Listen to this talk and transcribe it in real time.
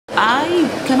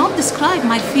cannot describe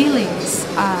my feelings.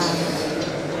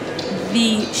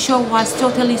 The show was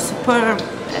totally superb.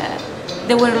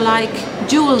 They were like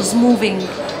jewels moving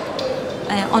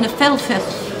on a velvet,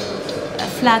 a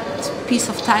flat piece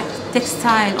of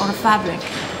textile or fabric.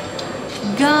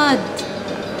 God,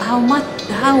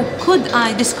 how could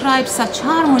I describe such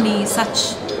harmony,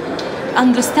 such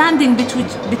understanding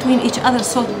between each other,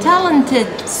 so talented,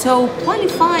 so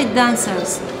qualified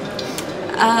dancers.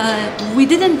 We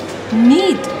didn't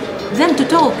need them to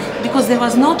talk because there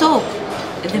was no talk.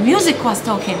 The music was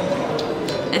talking,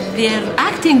 their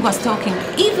acting was talking,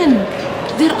 even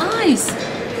their eyes.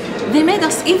 They made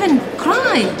us even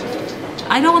cry.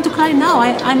 I don't want to cry now,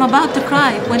 I'm about to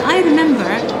cry. When I remember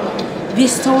the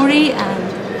story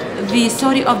and the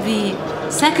story of the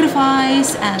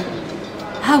sacrifice and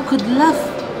how could love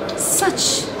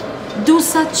do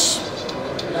such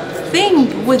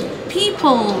thing with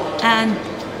people and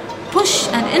push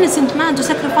an innocent man to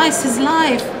sacrifice his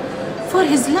life for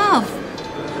his love,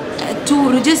 to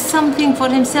register something for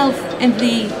himself in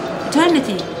the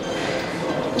eternity.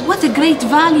 What a great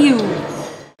value.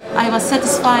 I was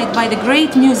satisfied by the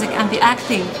great music and the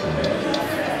acting.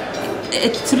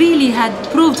 It really had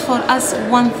proved for us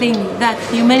one thing, that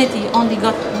humanity only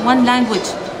got one language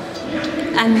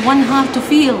and one heart to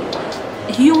feel.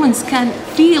 Humans can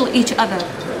feel each other.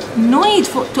 No need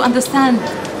to understand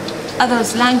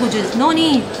others' languages, no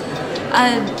need.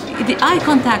 The eye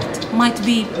contact might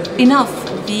be enough,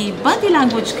 the body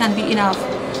language can be enough.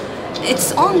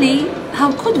 It's only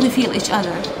how could we feel each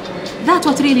other. That's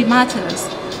what really matters.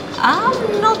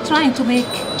 I'm not trying to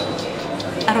make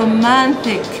a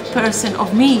romantic person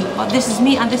of me, but this is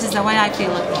me and this is the way I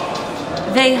feel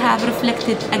it. They have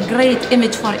reflected a great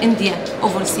image for India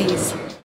overseas.